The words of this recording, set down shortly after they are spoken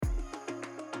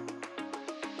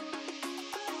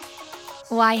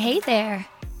Why, hey there.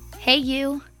 Hey,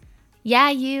 you.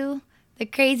 Yeah, you. The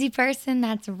crazy person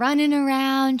that's running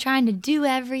around trying to do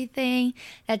everything,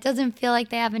 that doesn't feel like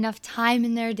they have enough time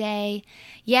in their day.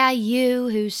 Yeah, you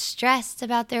who's stressed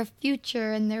about their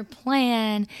future and their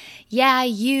plan. Yeah,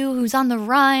 you who's on the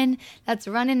run, that's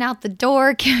running out the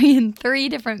door carrying 3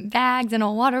 different bags and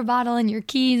a water bottle and your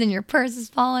keys and your purse is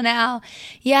falling out.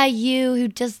 Yeah, you who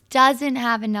just doesn't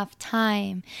have enough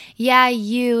time. Yeah,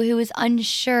 you who is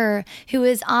unsure, who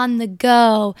is on the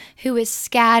go, who is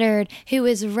scattered, who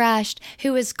is rushed,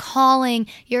 who is calling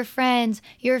your friends,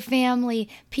 your family,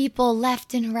 people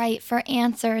left and right for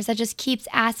answers, that just keeps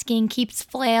asking, keeps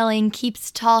flailing, keeps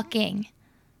talking.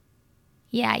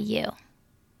 Yeah, you.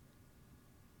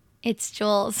 It's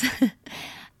Jules.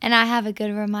 And I have a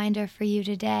good reminder for you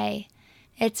today.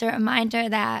 It's a reminder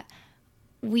that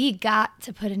we got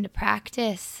to put into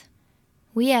practice.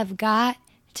 We have got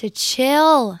to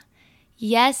chill.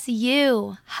 Yes,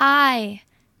 you. Hi.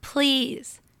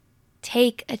 Please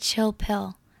take a chill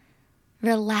pill.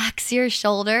 Relax your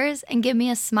shoulders and give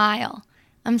me a smile.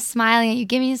 I'm smiling at you.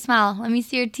 Give me a smile. Let me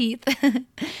see your teeth.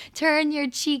 Turn your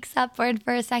cheeks upward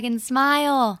for a second.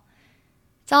 Smile.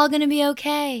 It's all going to be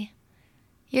okay.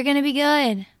 You're going to be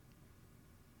good.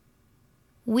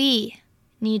 We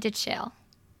need to chill.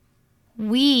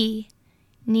 We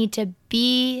need to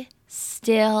be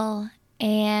still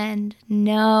and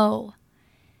know.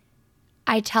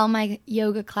 I tell my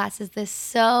yoga classes this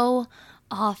so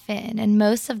often, and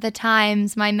most of the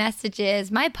times my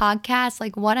messages, my podcast,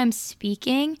 like what I'm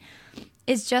speaking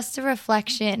is just a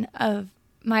reflection of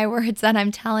my words that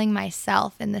I'm telling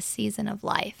myself in this season of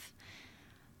life.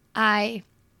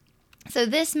 So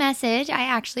this message I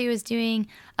actually was doing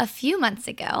a few months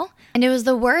ago, and it was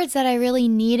the words that I really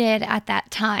needed at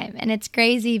that time. And it's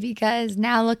crazy because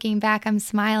now looking back, I'm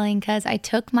smiling because I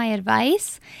took my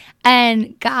advice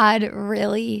and God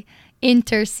really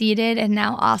interceded, and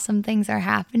now awesome things are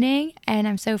happening. And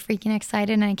I'm so freaking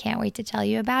excited and I can't wait to tell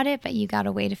you about it, but you got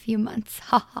to wait a few months.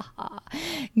 Ha ha ha.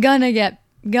 Gonna get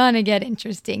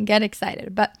interesting. Get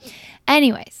excited. But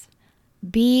anyways,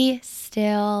 be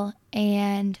still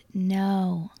and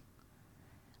know.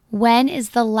 When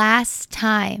is the last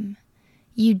time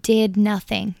you did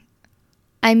nothing?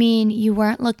 I mean, you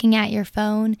weren't looking at your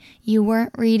phone. You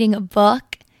weren't reading a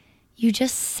book. You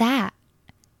just sat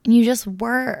and you just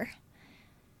were.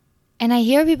 And I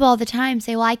hear people all the time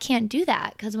say, well, I can't do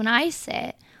that because when I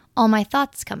sit, all my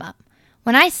thoughts come up.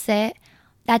 When I sit,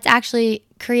 that actually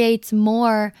creates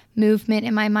more movement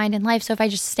in my mind and life. So if I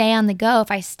just stay on the go, if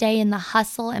I stay in the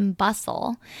hustle and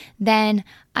bustle, then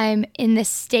I'm in this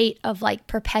state of like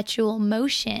perpetual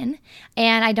motion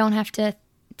and I don't have to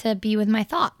be with my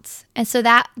thoughts. And so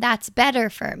that's better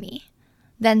for me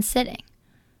than sitting.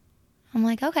 I'm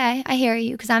like, okay, I hear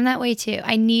you because I'm that way too.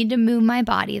 I need to move my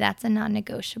body. That's a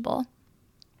non-negotiable.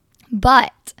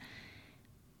 But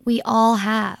we all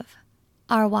have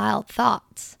our wild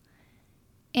thoughts.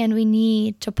 And we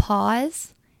need to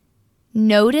pause,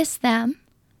 notice them,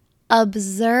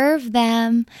 observe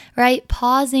them, right?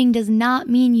 Pausing does not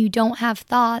mean you don't have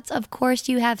thoughts. Of course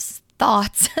you have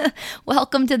thoughts.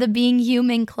 Welcome to the Being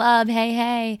Human Club.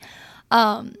 Hey.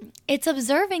 It's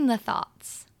observing the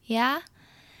thoughts, yeah?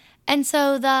 And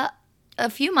so a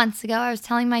few months ago, I was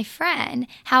telling my friend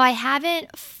how I haven't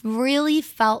really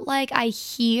felt like I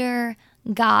hear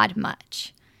God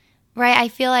much, right? I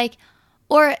feel like,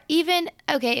 or even,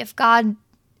 okay, if God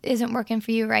isn't working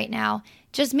for you right now,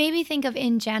 just maybe think of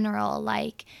in general,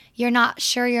 like you're not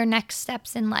sure your next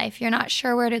steps in life. You're not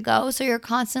sure where to go. So you're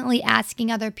constantly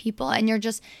asking other people and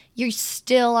you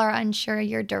still are unsure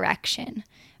your direction,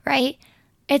 right?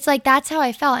 It's like that's how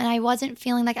I felt. And I wasn't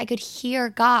feeling like I could hear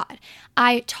God.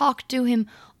 I talked to him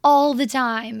all the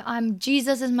time.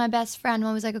 Jesus is my best friend.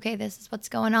 I was like, okay, this is what's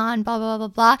going on, blah, blah, blah,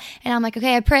 blah. And I'm like,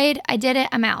 okay, I prayed. I did it.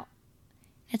 I'm out.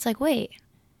 It's like, wait.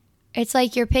 It's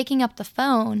like you're picking up the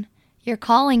phone, you're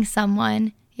calling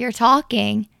someone, you're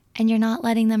talking, and you're not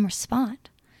letting them respond.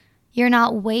 You're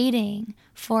not waiting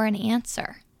for an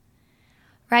answer,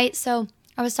 right? So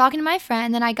I was talking to my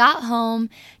friend, then I got home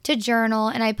to journal,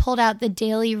 and I pulled out the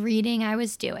daily reading I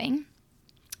was doing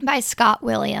by Scott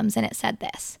Williams, and it said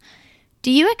this: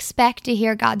 do you expect to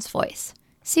hear God's voice?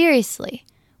 Seriously,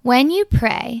 when you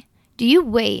pray, do you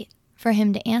wait for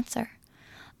him to answer?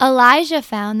 Elijah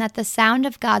found that the sound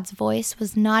of God's voice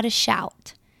was not a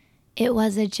shout. It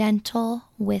was a gentle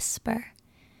whisper.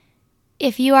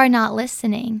 If you are not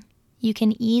listening, you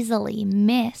can easily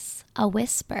miss a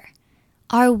whisper.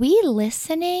 Are we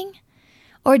listening?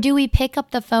 Or do we pick up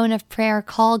the phone of prayer,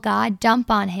 call God, dump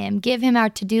on him, give him our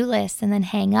to-do list, and then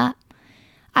hang up?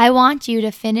 I want you to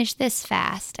finish this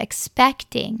fast,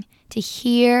 expecting to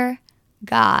hear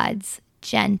God's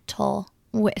gentle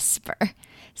whisper.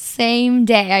 Same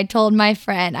day I told my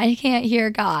friend, I can't hear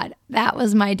God. That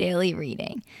was my daily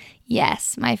reading.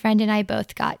 Yes, my friend and I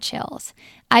both got chills.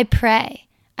 I pray.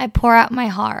 I pour out my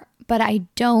heart, but I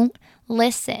don't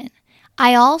listen.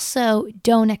 I also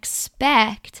don't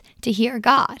expect to hear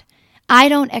God. I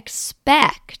don't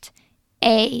expect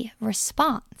a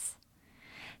response.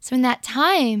 So in that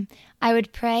time, I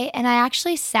would pray, and I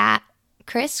actually sat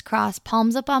crisscross,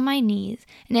 palms up on my knees,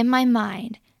 and in my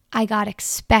mind, I got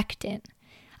expectant.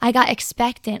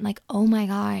 Like, oh my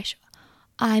gosh,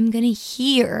 I'm going to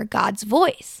hear God's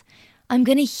voice. I'm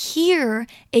going to hear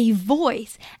a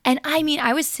voice. And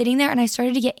I was sitting there and I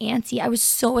started to get antsy. I was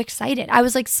so excited. I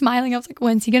was like smiling. I was like,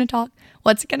 when's he going to talk?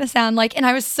 What's it going to sound like? And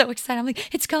I was so excited. I'm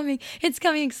like, it's coming.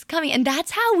 And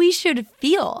that's how we should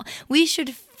feel. We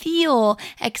should feel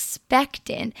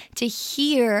expectant to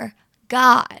hear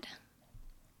God.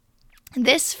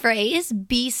 This phrase,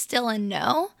 be still and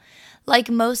know, like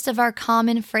most of our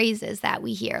common phrases that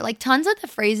we hear, like tons of the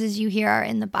phrases you hear are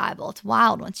in the Bible. It's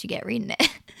wild once you get reading it.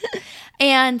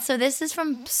 And so this is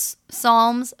from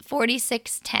Psalms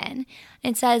 46:10.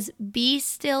 It says, be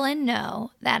still and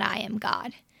know that I am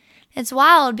God. It's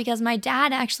wild because my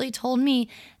dad actually told me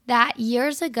that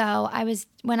years ago,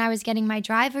 when I was getting my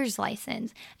driver's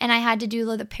license and I had to do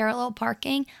the parallel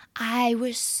parking, I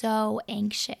was so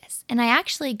anxious. And I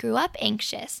actually grew up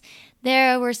anxious.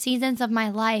 There were seasons of my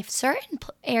life, certain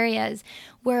areas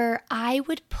where I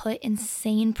would put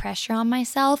insane pressure on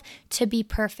myself to be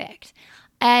perfect.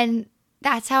 And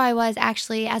that's how I was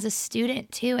actually as a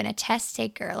student too, and a test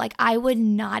taker. Like I would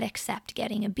not accept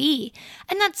getting a B.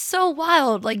 And that's so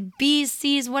wild. Like B's,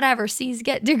 C's, whatever. C's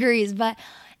get degrees. But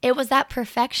it was that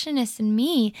perfectionist in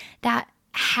me that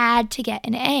had to get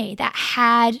an A, that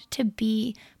had to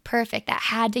be perfect, that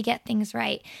had to get things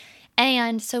right.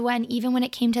 And so even when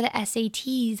it came to the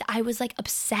SATs, I was like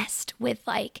obsessed with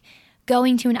like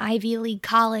going to an Ivy League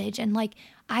college, and like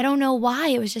I don't know why,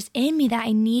 it was just in me that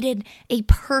I needed a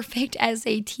perfect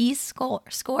SAT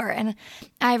score. And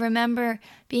I remember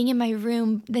being in my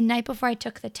room the night before I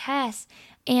took the test,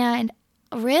 and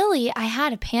really I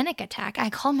had a panic attack. I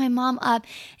called my mom up,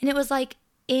 and it was like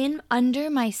under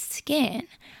my skin.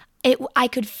 I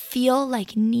could feel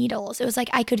like needles. It was like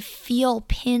I could feel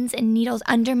pins and needles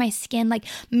under my skin, like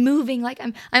moving, like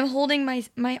I'm holding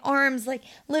my arms like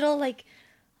little, like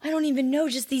I don't even know,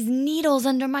 just these needles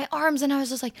under my arms. And I was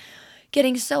just like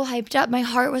getting so hyped up. My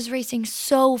heart was racing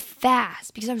so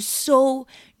fast because I was so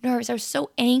nervous. I was so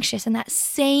anxious. And that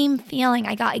same feeling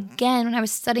I got again when I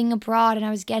was studying abroad and I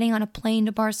was getting on a plane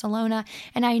to Barcelona,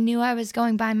 and I knew I was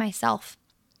going by myself.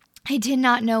 I did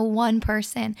not know one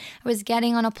person. I was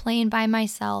getting on a plane by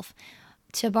myself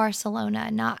to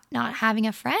Barcelona, not having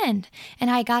a friend.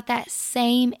 And I got that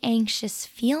same anxious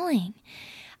feeling.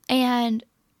 And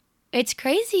it's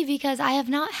crazy because I have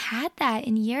not had that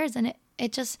in years. And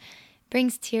it just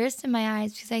brings tears to my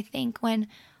eyes because I think when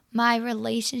my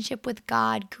relationship with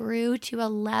God grew to a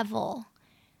level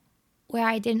where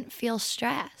I didn't feel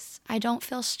stress, I don't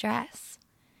feel stress.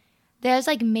 There's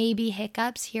like maybe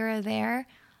hiccups here or there,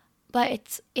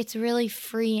 but it's really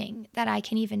freeing that I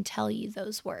can even tell you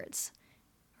those words,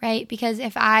 right? Because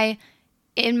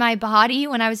in my body,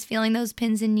 when I was feeling those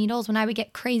pins and needles, when I would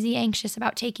get crazy anxious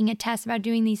about taking a test, about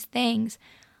doing these things,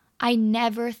 I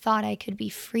never thought I could be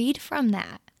freed from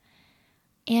that.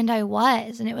 And I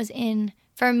was. And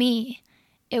for me,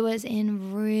 it was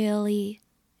in really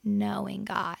knowing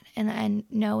God and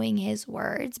knowing His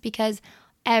words, because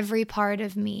every part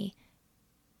of me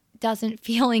doesn't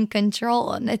feel in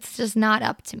control, and it's just not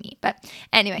up to me. But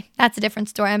anyway, that's a different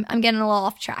story. I'm getting a little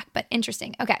off track, but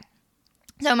interesting. Okay.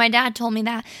 So my dad told me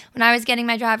that when I was getting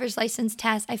my driver's license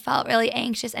test, I felt really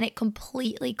anxious, and it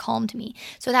completely calmed me.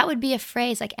 So that would be a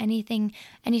phrase like anytime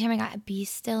I got, be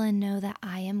still and know that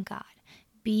I am God.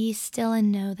 Be still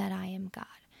and know that I am God.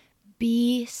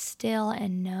 Be still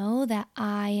and know that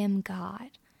I am God,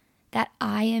 that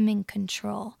I am in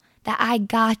control, that I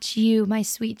got you, my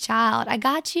sweet child. I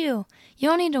got you. You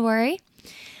don't need to worry.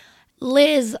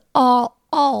 Liz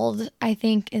Ald, I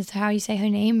think is how you say her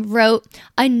name, wrote,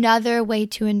 another way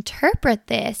to interpret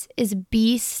this is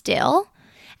be still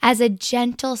as a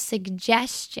gentle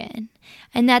suggestion,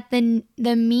 and that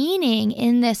the meaning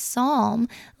in this psalm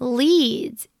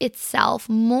leads itself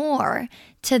more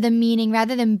to the meaning,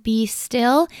 rather than be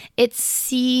still, it's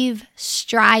cease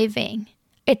striving,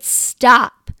 it's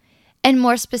stop. And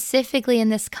more specifically in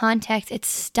this context, it's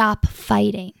stop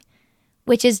fighting,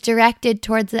 which is directed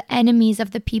towards the enemies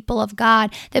of the people of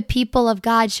God. The people of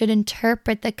God should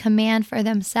interpret the command for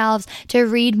themselves to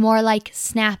read more like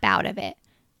snap out of it.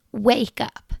 Wake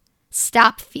up.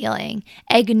 Stop feeling.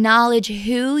 Acknowledge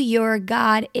who your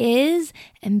God is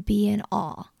and be in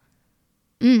awe.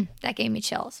 That gave me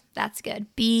chills. That's good.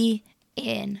 Be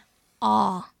in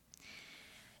awe.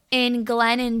 In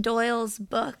Glennon Doyle's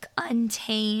book,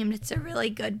 Untamed, it's a really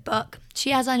good book.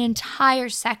 She has an entire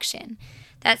section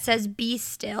that says, be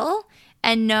still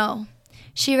and know.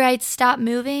 She writes, stop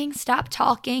moving, stop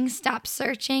talking, stop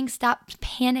searching, stop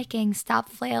panicking, stop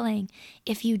flailing.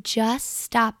 If you just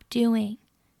stop doing,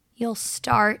 you'll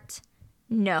start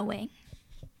knowing.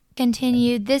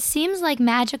 Continued, this seems like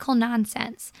magical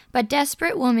nonsense, but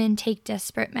desperate women take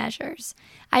desperate measures.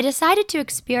 I decided to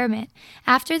experiment.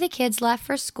 After the kids left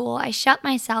for school, I shut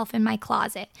myself in my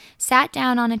closet, sat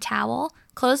down on a towel,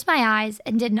 closed my eyes,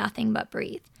 and did nothing but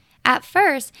breathe. At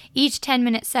first, each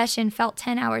 10-minute session felt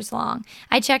 10 hours long.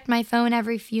 I checked my phone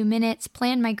every few minutes,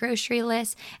 planned my grocery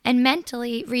list, and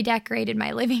mentally redecorated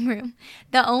my living room.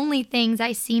 The only things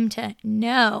I seemed to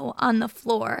know on the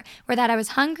floor were that I was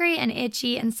hungry and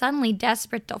itchy and suddenly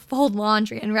desperate to fold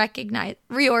laundry and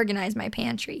reorganize my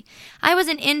pantry. I was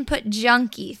an input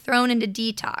junkie thrown into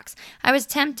detox. I was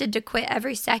tempted to quit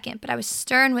every second, but I was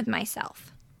stern with myself.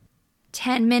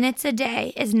 10 minutes a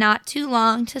day is not too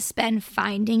long to spend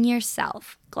finding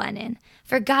yourself, Glennon.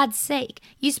 For God's sake,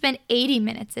 you spend 80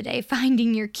 minutes a day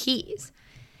finding your keys.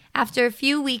 After a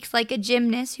few weeks like a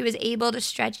gymnast who is able to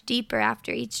stretch deeper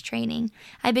after each training,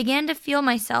 I began to feel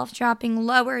myself dropping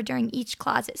lower during each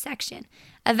closet section.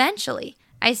 Eventually,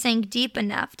 I sank deep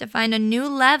enough to find a new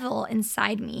level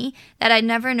inside me that I'd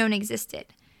never known existed.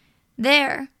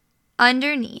 There,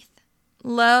 underneath,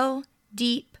 low,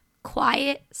 deep,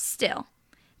 quiet, still.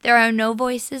 There are no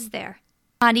voices there,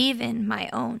 not even my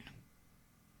own.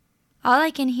 All I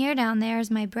can hear down there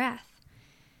is my breath.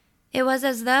 It was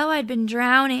as though I'd been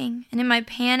drowning, and in my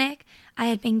panic, I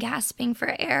had been gasping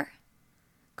for air,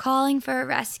 calling for a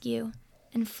rescue,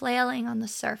 and flailing on the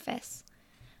surface.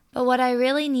 But what I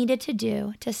really needed to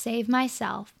do to save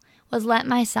myself was let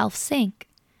myself sink.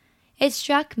 It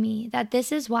struck me that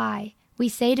this is why we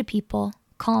say to people,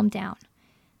 calm down.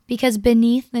 Because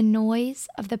beneath the noise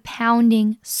of the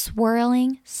pounding,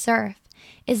 swirling surf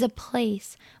is a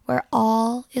place where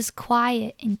all is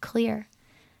quiet and clear.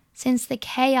 Since the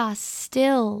chaos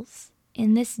stills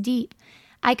in this deep,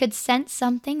 I could sense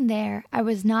something there I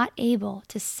was not able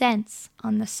to sense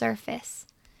on the surface.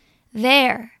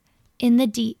 There, in the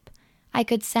deep, I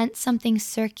could sense something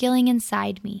circling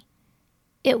inside me.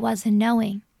 It was a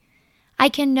knowing. I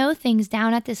can know things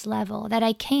down at this level that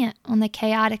I can't on the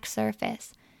chaotic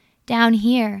surface. Down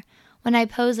here, when I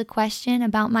pose a question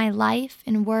about my life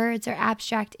in words or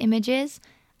abstract images,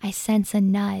 I sense a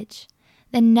nudge.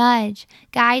 The nudge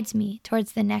guides me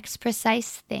towards the next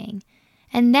precise thing.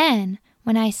 And then,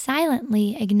 when I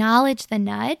silently acknowledge the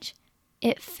nudge,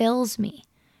 it fills me.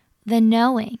 The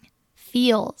knowing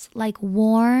feels like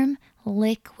warm,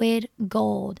 liquid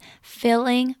gold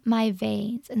filling my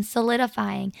veins and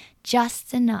solidifying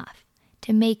just enough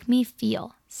to make me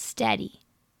feel steady,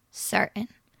 certain.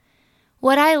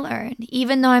 What I learned,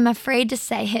 even though I'm afraid to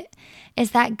say it,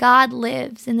 is that God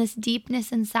lives in this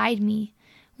deepness inside me.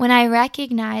 When I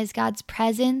recognize God's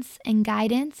presence and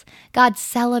guidance, God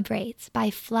celebrates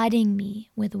by flooding me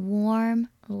with warm,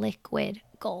 liquid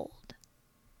gold.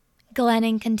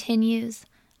 Glennon continues,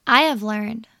 I have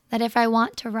learned that if I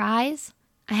want to rise,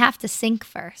 I have to sink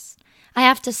first. I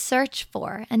have to search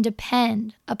for and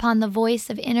depend upon the voice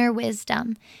of inner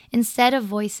wisdom instead of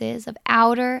voices of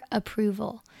outer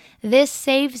approval. This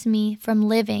saves me from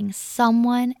living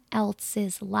someone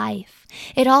else's life.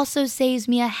 It also saves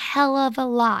me a hell of a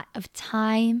lot of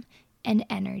time and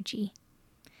energy.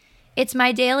 It's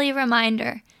my daily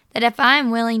reminder that if I'm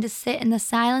willing to sit in the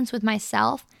silence with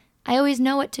myself, I always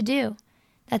know what to do,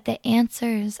 that the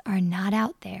answers are not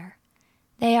out there.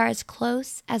 They are as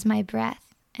close as my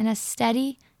breath and as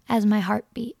steady as my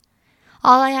heartbeat.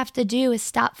 All I have to do is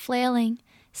stop flailing,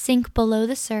 sink below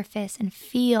the surface, and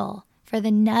feel for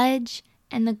the nudge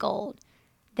and the gold.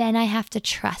 Then I have to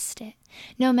trust it,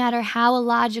 no matter how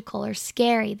illogical or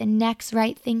scary the next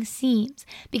right thing seems,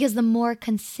 because the more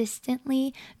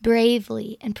consistently,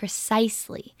 bravely, and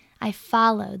precisely I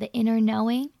follow the inner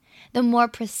knowing, the more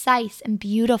precise and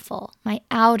beautiful my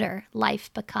outer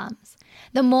life becomes.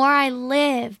 The more I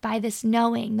live by this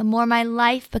knowing, the more my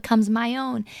life becomes my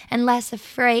own and less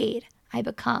afraid I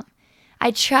become.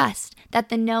 I trust that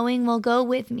the knowing will go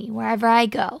with me wherever I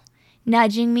go,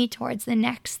 nudging me towards the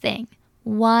next thing,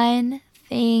 one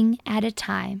thing at a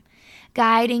time,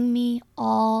 guiding me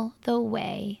all the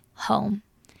way home.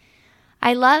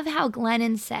 I love how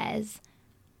Glennon says,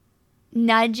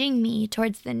 nudging me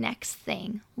towards the next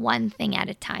thing, one thing at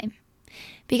a time.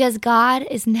 Because God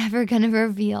is never going to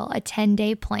reveal a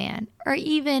 10-day plan or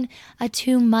even a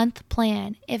 2-month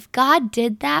plan. If God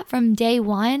did that from day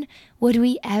one, would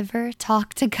we ever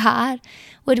talk to God?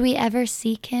 Would we ever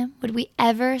seek him? Would we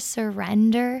ever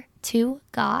surrender to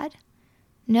God?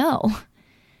 No.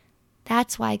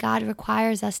 That's why God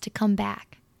requires us to come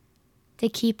back, to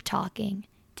keep talking,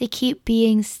 to keep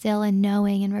being still and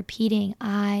knowing and repeating,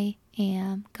 I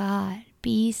am God.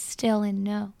 Be still and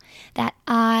know that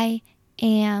I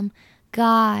am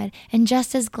God. And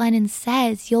just as Glennon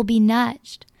says, you'll be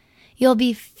nudged. You'll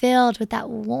be filled with that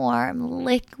warm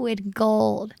liquid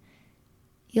gold.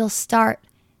 You'll start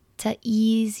to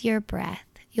ease your breath.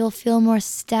 You'll feel more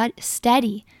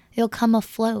steady. You'll come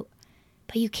afloat.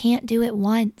 But you can't do it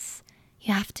once.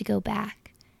 You have to go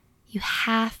back. You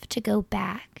have to go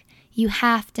back. You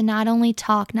have to not only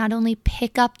talk, not only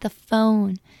pick up the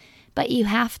phone, but you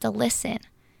have to listen.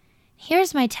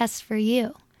 Here's my test for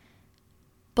you.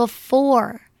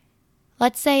 Before,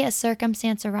 let's say a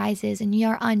circumstance arises and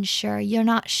you're unsure, you're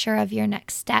not sure of your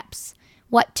next steps,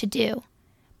 what to do.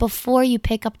 Before you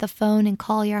pick up the phone and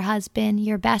call your husband,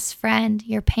 your best friend,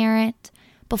 your parent,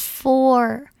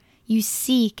 before you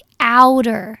seek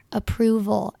outer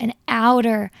approval and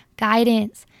outer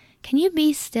guidance, can you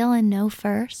be still and know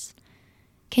first?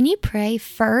 Can you pray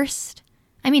first?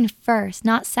 I mean first,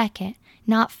 not second,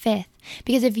 not fifth.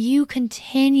 Because if you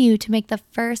continue to make the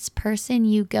first person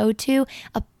you go to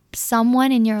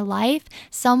someone in your life,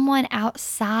 someone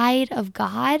outside of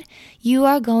God, you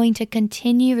are going to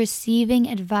continue receiving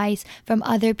advice from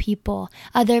other people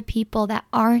that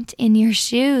aren't in your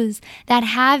shoes, that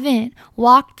haven't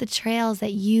walked the trails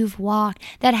that you've walked,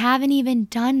 that haven't even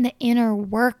done the inner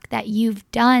work that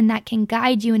you've done that can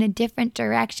guide you in a different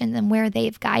direction than where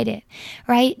they've guided,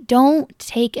 right? Don't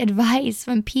take advice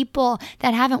from people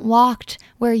that haven't walked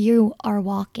where you are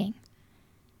walking.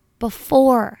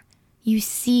 Before you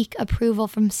seek approval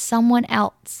from someone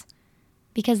else,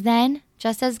 because then,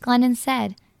 just as Glennon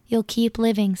said, you'll keep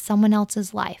living someone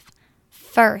else's life.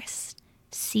 First,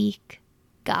 seek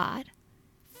God.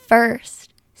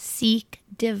 First, seek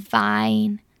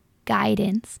divine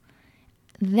guidance.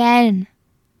 Then,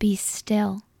 be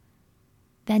still.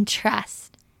 Then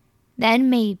trust. Then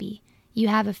maybe you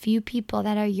have a few people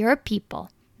that are your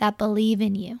people that believe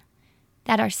in you,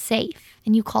 that are safe,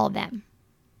 and you call them.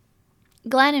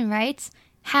 Glennon writes,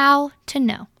 how to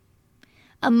know.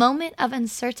 A moment of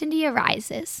uncertainty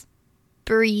arises.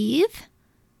 Breathe,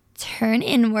 turn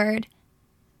inward,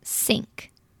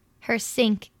 sink. Her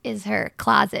sink is her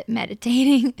closet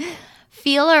meditating.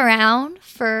 Feel around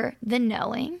for the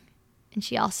knowing. And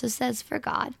she also says for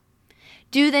God.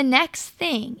 Do the next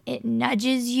thing it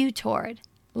nudges you toward.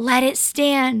 Let it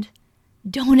stand.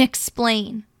 Don't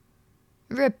explain.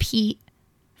 Repeat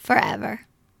forever.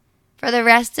 For the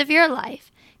rest of your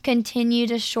life, continue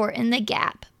to shorten the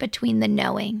gap between the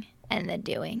knowing and the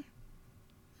doing.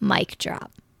 Mic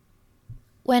drop.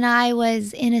 When I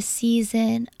was in a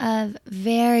season of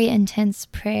very intense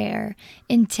prayer,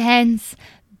 intense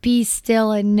be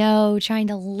still and know, trying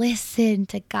to listen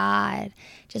to God,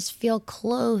 just feel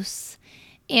close,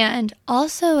 and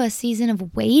also a season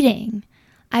of waiting.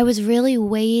 I was really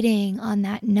waiting on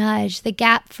that nudge. The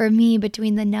gap for me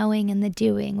between the knowing and the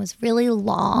doing was really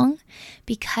long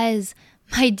because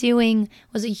my doing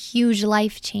was a huge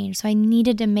life change. So I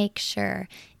needed to make sure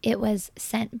it was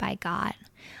sent by God.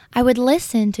 I would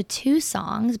listen to 2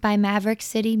 songs by Maverick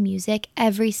City Music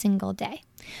every single day.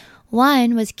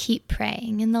 One was Keep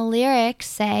Praying, and the lyrics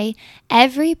say,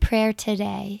 every prayer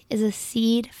today is a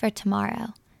seed for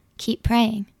tomorrow. Keep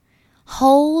praying.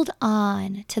 Hold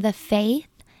on to the faith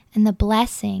and the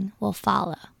blessing will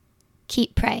follow.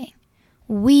 Keep praying.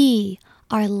 We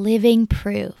are living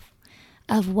proof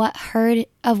of what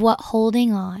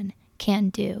holding on can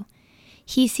do.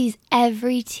 He sees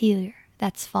every tear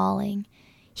that's falling.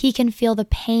 He can feel the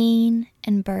pain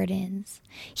and burdens.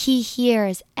 He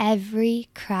hears every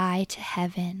cry to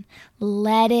heaven.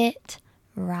 Let it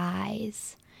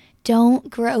rise. Don't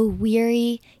grow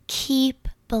weary. Keep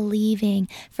believing,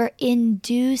 for in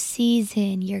due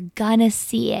season, you're gonna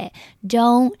see it.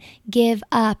 Don't give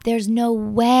up. There's no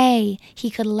way he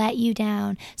could let you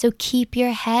down. So keep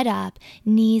your head up,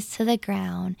 knees to the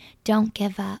ground. Don't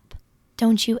give up.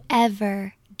 Don't you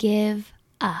ever give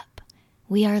up.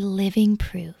 We are living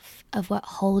proof of what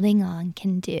holding on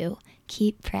can do.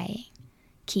 Keep praying.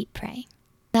 Keep praying.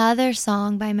 The other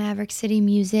song by Maverick City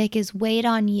Music is Wait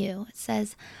on You. It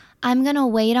says, I'm going to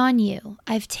wait on you.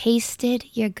 I've tasted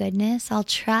your goodness. I'll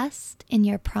trust in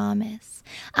your promise.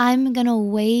 I'm going to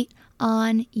wait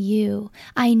on you.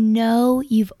 I know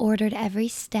you've ordered every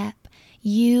step.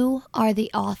 You are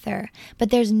the author, but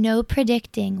there's no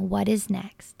predicting what is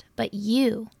next. But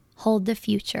you hold the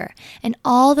future, and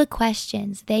all the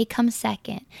questions, they come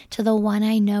second to the one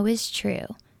I know is true.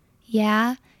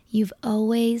 Yeah, you've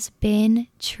always been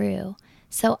true,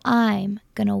 so I'm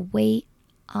gonna wait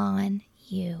on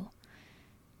you.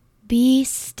 Be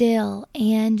still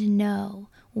and know.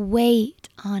 Wait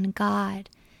on God.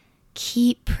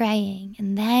 Keep praying,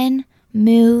 and then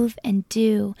move and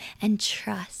do and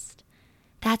trust.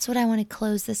 That's what I want to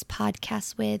close this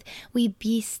podcast with. We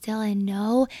be still and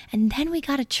know, and then we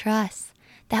got to trust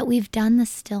that we've done the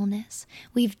stillness.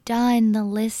 We've done the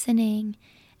listening.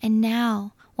 And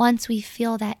now, once we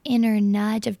feel that inner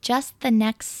nudge of just the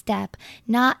next step,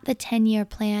 not the 10-year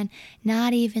plan,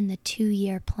 not even the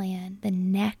 2-year plan, the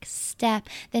next step,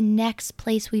 the next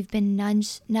place we've been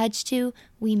nudged to,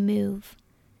 we move.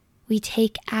 We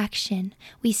take action,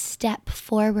 we step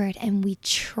forward, and we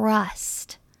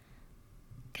trust.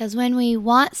 Because when we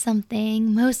want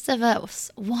something, most of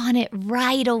us want it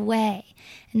right away.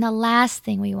 And the last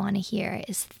thing we want to hear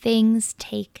is things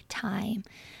take time.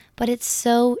 But it's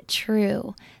so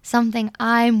true. Something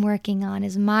I'm working on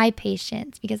is my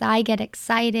patience, because I get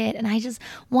excited and I just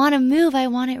want to move. I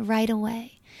want it right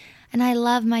away. And I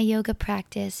love my yoga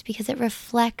practice because it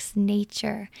reflects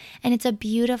nature. And it's a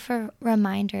beautiful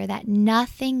reminder that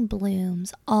nothing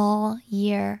blooms all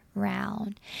year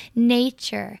round.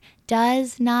 Nature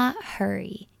does not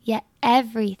hurry, yet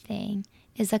everything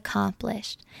is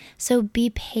accomplished. So be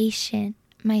patient,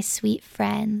 my sweet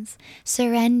friends.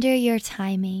 Surrender your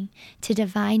timing to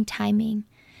divine timing.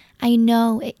 I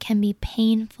know it can be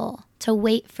painful to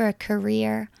wait for a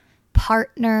career,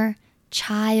 partner,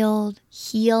 child,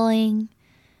 healing,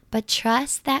 but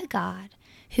trust that God,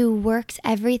 who works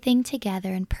everything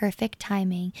together in perfect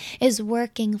timing, is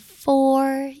working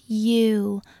for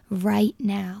you right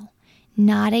now,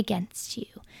 not against you.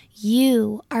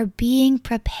 You are being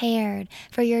prepared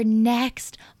for your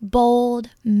next bold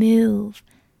move.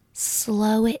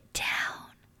 Slow it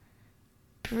down.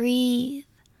 Breathe.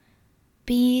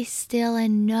 Be still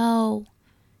and know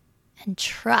and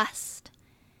trust.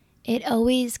 It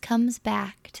always comes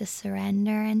back to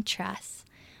surrender and trust.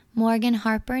 Morgan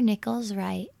Harper Nichols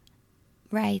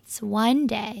writes, one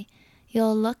day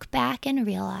you'll look back and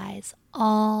realize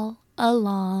all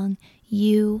along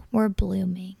you were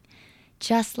blooming.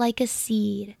 Just like a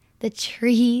seed, the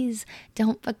trees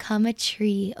don't become a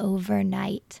tree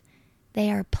overnight. They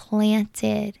are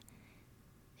planted,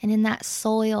 and in that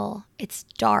soil, it's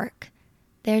dark.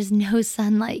 There's no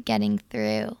sunlight getting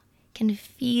through. Can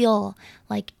feel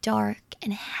like dark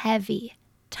and heavy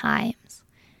times,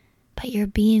 but you're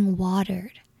being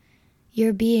watered.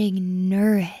 You're being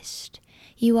nourished.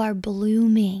 You are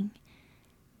blooming.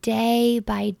 Day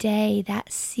by day,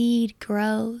 that seed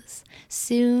grows.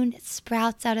 Soon it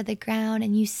sprouts out of the ground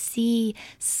and you see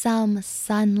some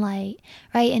sunlight,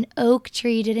 right? An oak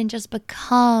tree didn't just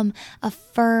become a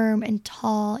firm and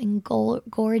tall and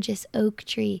gorgeous oak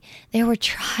tree. There were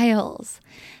trials.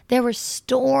 There were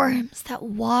storms that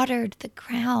watered the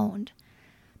ground.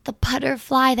 The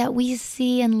butterfly that we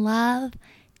see and love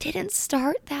didn't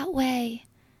start that way,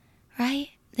 right?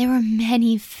 There were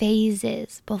many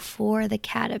phases before the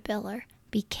caterpillar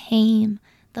became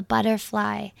the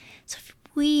butterfly. So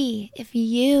if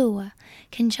you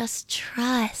can just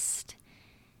trust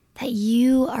that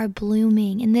you are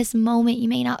blooming in this moment, you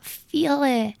may not feel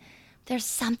it. There's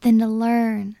something to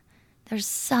learn. There's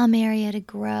some area to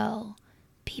grow.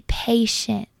 Be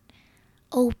patient.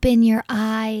 Open your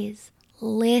eyes.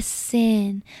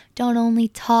 Listen. Don't only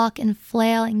talk and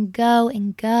flail and go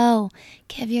and go.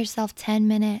 Give yourself 10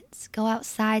 minutes. Go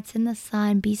outside, sit in the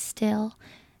sun, be still,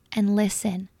 and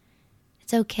listen.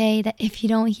 It's okay that if you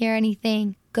don't hear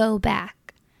anything, go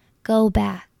back. Go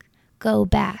back. Go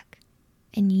back.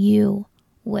 And you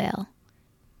will.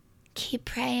 Keep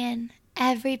praying.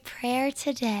 Every prayer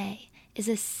today is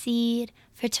a seed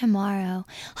for tomorrow.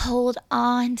 Hold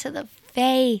on to the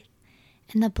faith,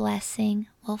 and the blessing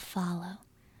will follow.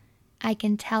 I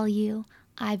can tell you,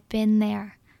 I've been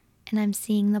there, and I'm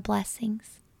seeing the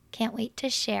blessings. Can't wait to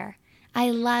share. I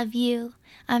love you.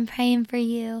 I'm praying for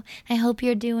you. I hope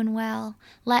you're doing well.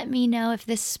 Let me know if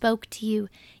this spoke to you.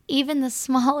 Even the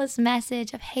smallest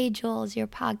message of, hey, Jules, your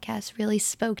podcast really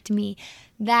spoke to me.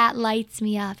 That lights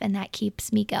me up and that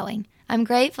keeps me going. I'm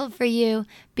grateful for you.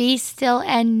 Be still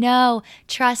and know.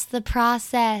 Trust the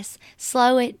process.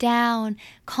 Slow it down.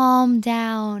 Calm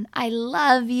down. I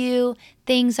love you.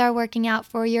 Things are working out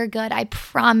for your good. I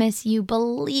promise you.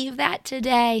 Believe that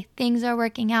today. Things are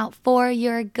working out for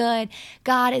your good.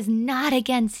 God is not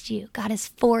against you. God is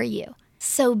for you.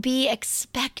 So be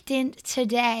expectant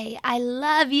today. I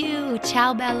love you.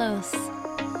 Ciao, bellos.